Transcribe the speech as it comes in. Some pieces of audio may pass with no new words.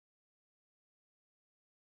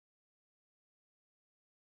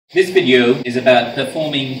This video is about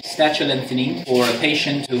performing stature lengthening for a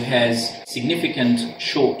patient who has significant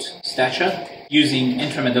short stature using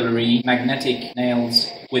intramedullary magnetic nails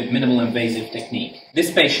with minimal invasive technique. This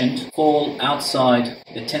patient falls outside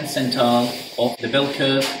the 10th centile of the bell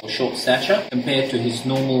curve for short stature compared to his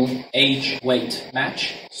normal age-weight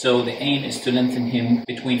match. So the aim is to lengthen him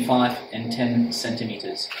between 5 and 10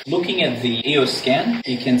 centimeters. Looking at the EOS scan,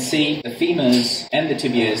 you can see the femurs and the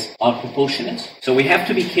tibias are proportionate. So we have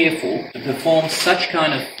to be careful to perform such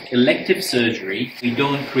kind of elective surgery. We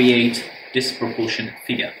don't create disproportionate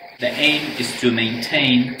figure. The aim is to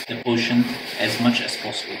maintain the portion as much as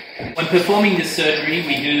possible. When performing this surgery,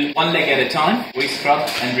 we do one leg at a time. We scrub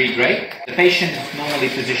and regrade. The patient is normally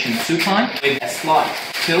positioned supine with a slight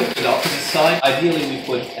tilt to the opposite side. Ideally, we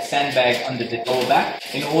put a sandbag under the lower back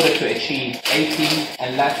in order to achieve AP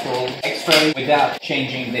and lateral X-ray without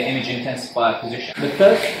changing the image intensifier position. The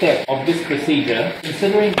first step of this procedure,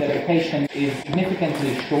 considering that the patient is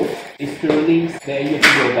significantly short, is to release the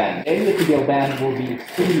iliotibial band. The iliotibial band will be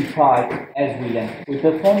extremely tight as we lengthen. We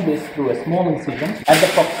perform this through a small incision at the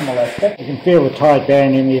proximal aspect. You can feel the tight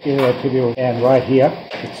band in the iliotibial band right here.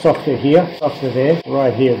 It's softer here, softer there.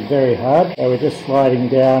 Right here, it's very hard. So we're just sliding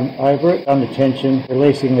down over it, under tension,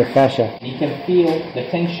 releasing the fascia. You can feel the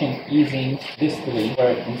tension easing distally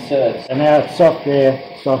where it inserts. And now it's soft there,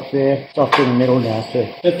 soft there, soft in the middle now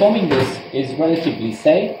too. Performing this is relatively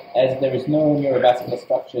safe as there is no neurovascular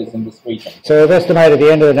structures in this region. So we've estimated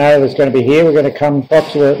the end of the nail is going to be here. We're going to come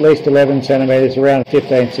approximately at least 11 centimetres, around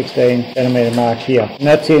 15, 16 centimetre mark here. And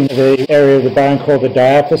that's in the area of the bone called the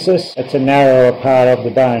diaphysis. It's a narrower part of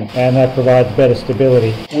the bone and that provides better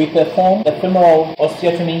stability. We perform the femoral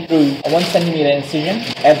osteotomy through a 1 centimetre incision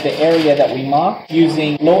at the area that we mark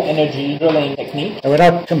using low energy drilling technique. And we're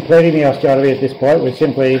not completing the osteotomy at this point. We're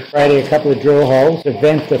simply creating a couple of drill holes to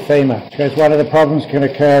vent the femur. Because one of the problems can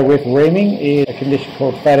occur with reaming is a condition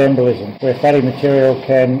called fat embolism, where fatty material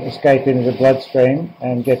can escape into the bloodstream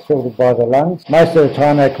and get filtered by the lungs. Most of the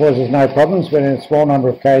time that causes no problems, but in a small number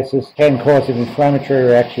of cases can cause an inflammatory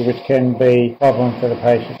reaction which can be a problem for the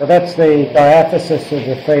patient. So that's the diaphysis of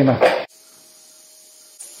the femur.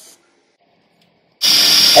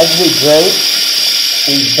 As we drill,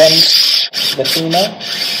 we vent the femur.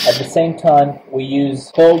 At the same time, we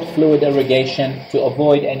use cold fluid irrigation to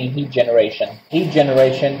avoid any heat generation. Heat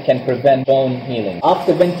generation can prevent bone healing.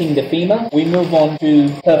 After venting the femur, we move on to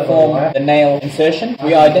perform the nail insertion.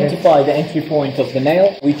 We identify the entry point of the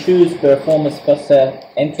nail. We choose piriformis fossa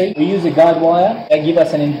entry. We use a guide wire that gives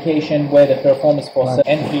us an indication where the piriformis fossa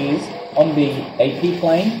entry is on the AP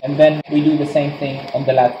plane, and then we do the same thing on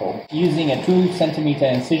the lateral. Using a 2 centimeter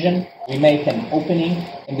incision, we make an opening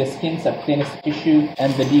in the skin, subcutaneous tissue,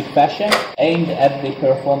 and the deep fascia aimed at the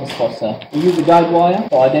piriformis fossa. We use a guide wire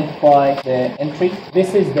to identify the entry.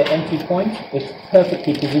 This is the entry point. It's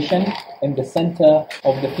perfectly positioned in the center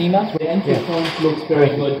of the femur. The entry point looks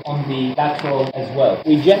very good on the lateral as well.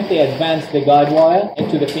 We gently advance the guide wire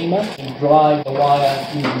into the femur and drive the wire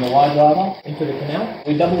using the wire driver into the canal.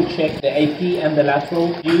 We double check the AP and the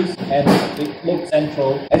lateral views and it looks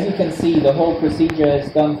central. As you can see, the whole procedure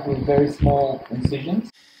is done through very small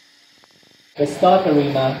incisions. The starter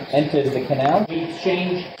reamer enters the canal. We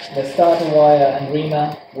exchange the starter wire and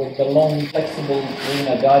reamer with the long flexible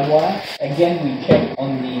reamer guide wire. Again, we check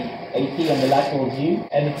on the AP and the lateral view,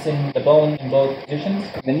 and it's in the bone in both positions.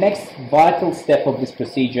 The next vital step of this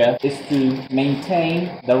procedure is to maintain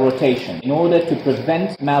the rotation. In order to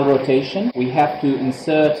prevent malrotation, we have to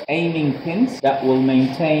insert aiming pins that will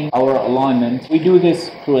maintain our alignment. We do this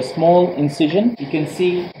through a small incision. You can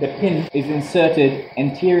see the pin is inserted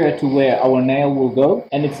anterior to where our nail will go,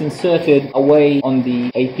 and it's inserted away on the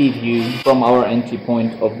AP view from our entry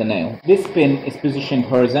point of the nail. This pin is positioned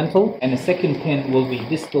horizontal, and a second pin will be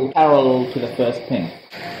distal parallel to the first pin.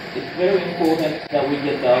 It's very important that we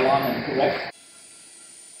get the alignment correct.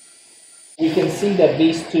 We can see that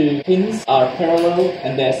these two pins are parallel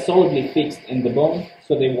and they are solidly fixed in the bone,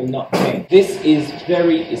 so they will not change. This is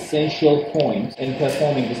very essential point in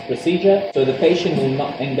performing this procedure, so the patient will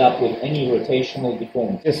not end up with any rotational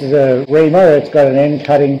deformity. This is a reamer. It's got an end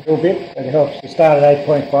cutting drill bit that helps to start at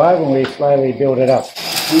 8.5 and we slowly build it up.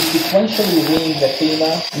 We sequentially ream the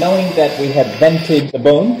femur, knowing that we have vented the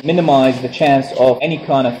bone, minimize the chance of any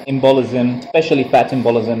kind of embolism, especially fat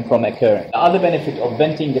embolism, from occurring. The other benefit of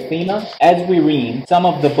venting the femur, as we ream, some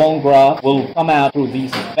of the bone graft will come out through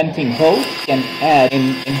these venting holes and add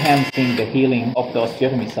in enhancing the healing of the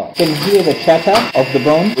osteotomy site. You can hear the chatter of the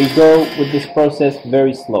bone. We go with this process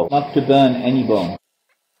very slow, not to burn any bone.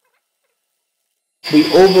 We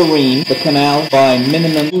over-ream the canal by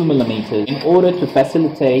minimum 2 millimeters in order to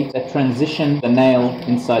facilitate the transition of the nail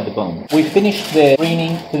inside the bone. We finish the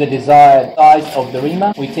reaming to the desired size of the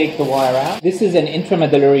reamer. We take the wire out. This is an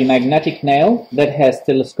intramedullary magnetic nail that has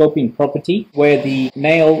telescoping property where the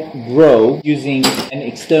nail grows using an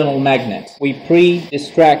external magnet. We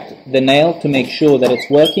pre-distract the nail to make sure that it's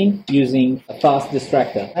working using a fast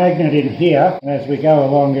distractor. Magnet in here, and as we go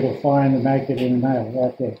along it'll find the magnet in the nail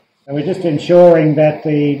right there. So we're just ensuring that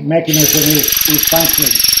the mechanism is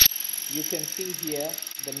functioning. You can see here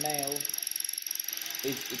the nail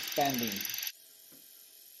is expanding.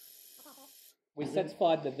 We're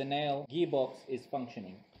satisfied that the nail gearbox is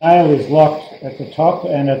functioning. Nail is locked at the top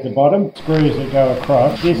and at the bottom, screws that go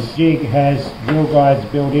across. This jig has drill guides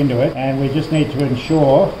built into it, and we just need to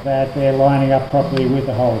ensure that they're lining up properly with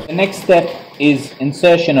the holes. The next step is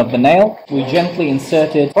insertion of the nail. We gently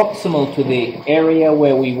insert it proximal to the area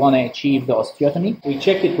where we want to achieve the osteotomy. We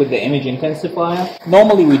check it with the image intensifier.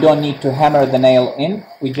 Normally we don't need to hammer the nail in.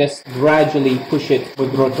 We just gradually push it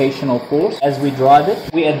with rotational force as we drive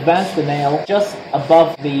it. We advance the nail just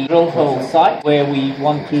above the drill hole site where we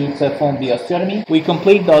want to perform the osteotomy. We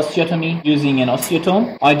complete the osteotomy using an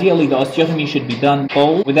osteotome. Ideally the osteotomy should be done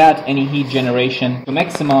cold without any heat generation to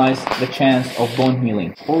maximize the chance of bone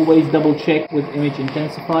healing. Always double check with image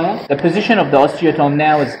intensifier. The position of the osteotome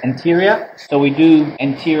now is anterior, so we do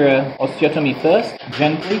anterior osteotomy first,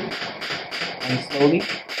 gently and slowly.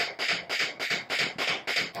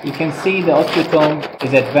 You can see the osteotome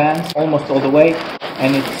is advanced almost all the way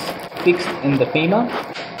and it's fixed in the femur.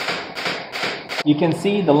 You can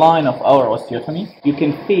see the line of our osteotomy. You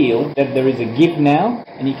can feel that there is a give now,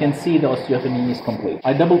 and you can see the osteotomy is complete.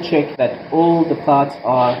 I double check that all the parts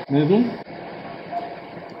are moving.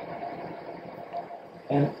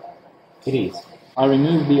 And it is. I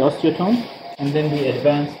remove the osteotome and then we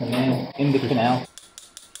advance the nail in the canal.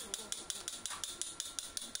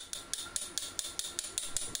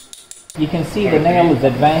 You can see the nail is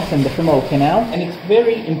advanced in the femoral canal, and it's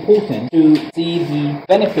very important to see the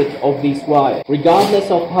benefit of these wires.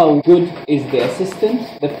 Regardless of how good is the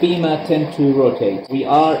assistant, the femur tend to rotate. We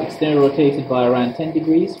are externally rotated by around 10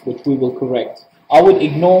 degrees, which we will correct. I would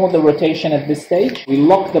ignore the rotation at this stage. We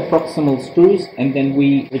lock the proximal screws and then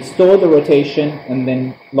we restore the rotation and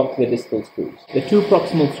then lock the distal screws. The two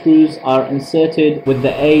proximal screws are inserted with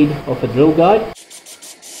the aid of a drill guide.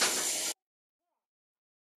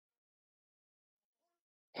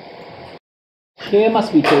 Care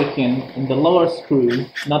must be taken in the lower screw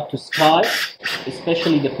not to slide,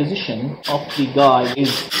 especially the position of the guide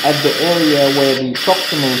is at the area where the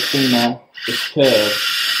proximal femur is curved.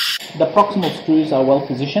 The proximal screws are well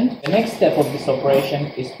positioned. The next step of this operation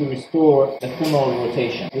is to restore the femoral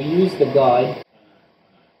rotation. We use the guide .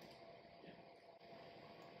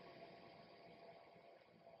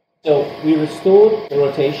 So we restored the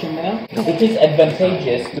rotation now. It is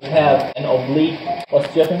advantageous to have an oblique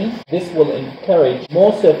osteotomy. This will encourage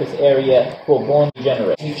more surface area for bone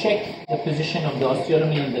degeneration. We check the position of the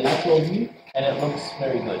osteotomy in the lateral view, and it looks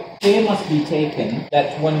very good. Care must be taken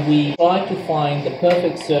that when we try to find the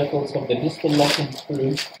perfect circles of the distal locking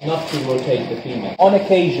screw, not to rotate the femur. On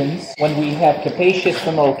occasions, when we have capacious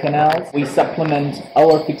femoral canals, we supplement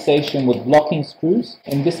our fixation with blocking screws.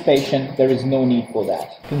 In this patient, there is no need for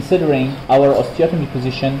that, considering our osteotomy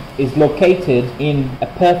position is located in a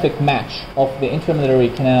perfect match of the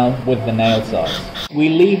intramedullary canal with the nail size. We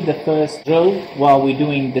leave the first drill while we're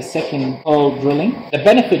doing the second hole drilling. The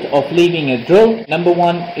benefit of leaving a drill, number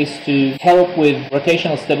one, is to help with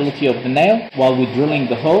rotational stability of the nail while we're drilling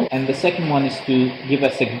the hole, and the second one is to give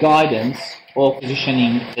us a guidance or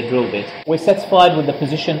positioning the drill bit. We're satisfied with the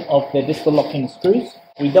position of the distal locking screws.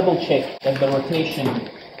 We double check that the rotation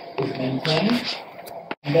is maintained,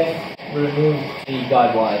 and then we remove the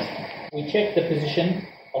guide wires. We check the position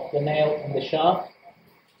of the nail in the shaft,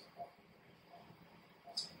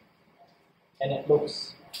 and it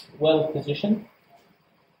looks well positioned.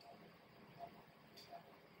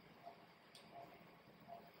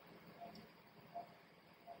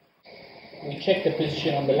 We check the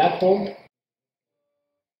position on the lateral.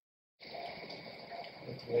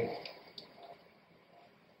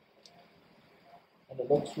 And it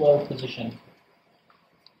looks well positioned.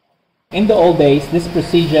 In the old days, this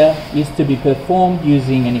procedure used to be performed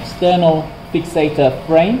using an external fixator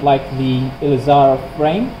frame like the Elizara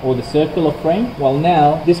frame or the circular frame, while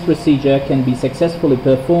now this procedure can be successfully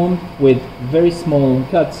performed with very small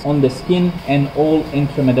cuts on the skin and all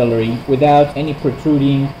intramedullary without any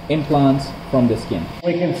protruding implants from the skin.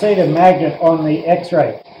 We can see the magnet on the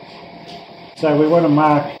x-ray. So we want to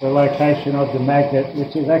mark the location of the magnet,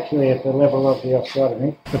 which is actually at the level of the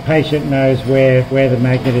osteotomy. The patient knows where the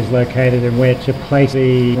magnet is located and where to place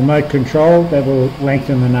the remote control that will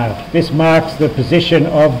lengthen the nail. This marks the position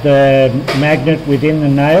of the magnet within the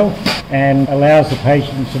nail and allows the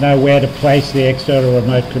patient to know where to place the external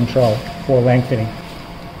remote control for lengthening.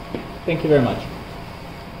 Thank you very much.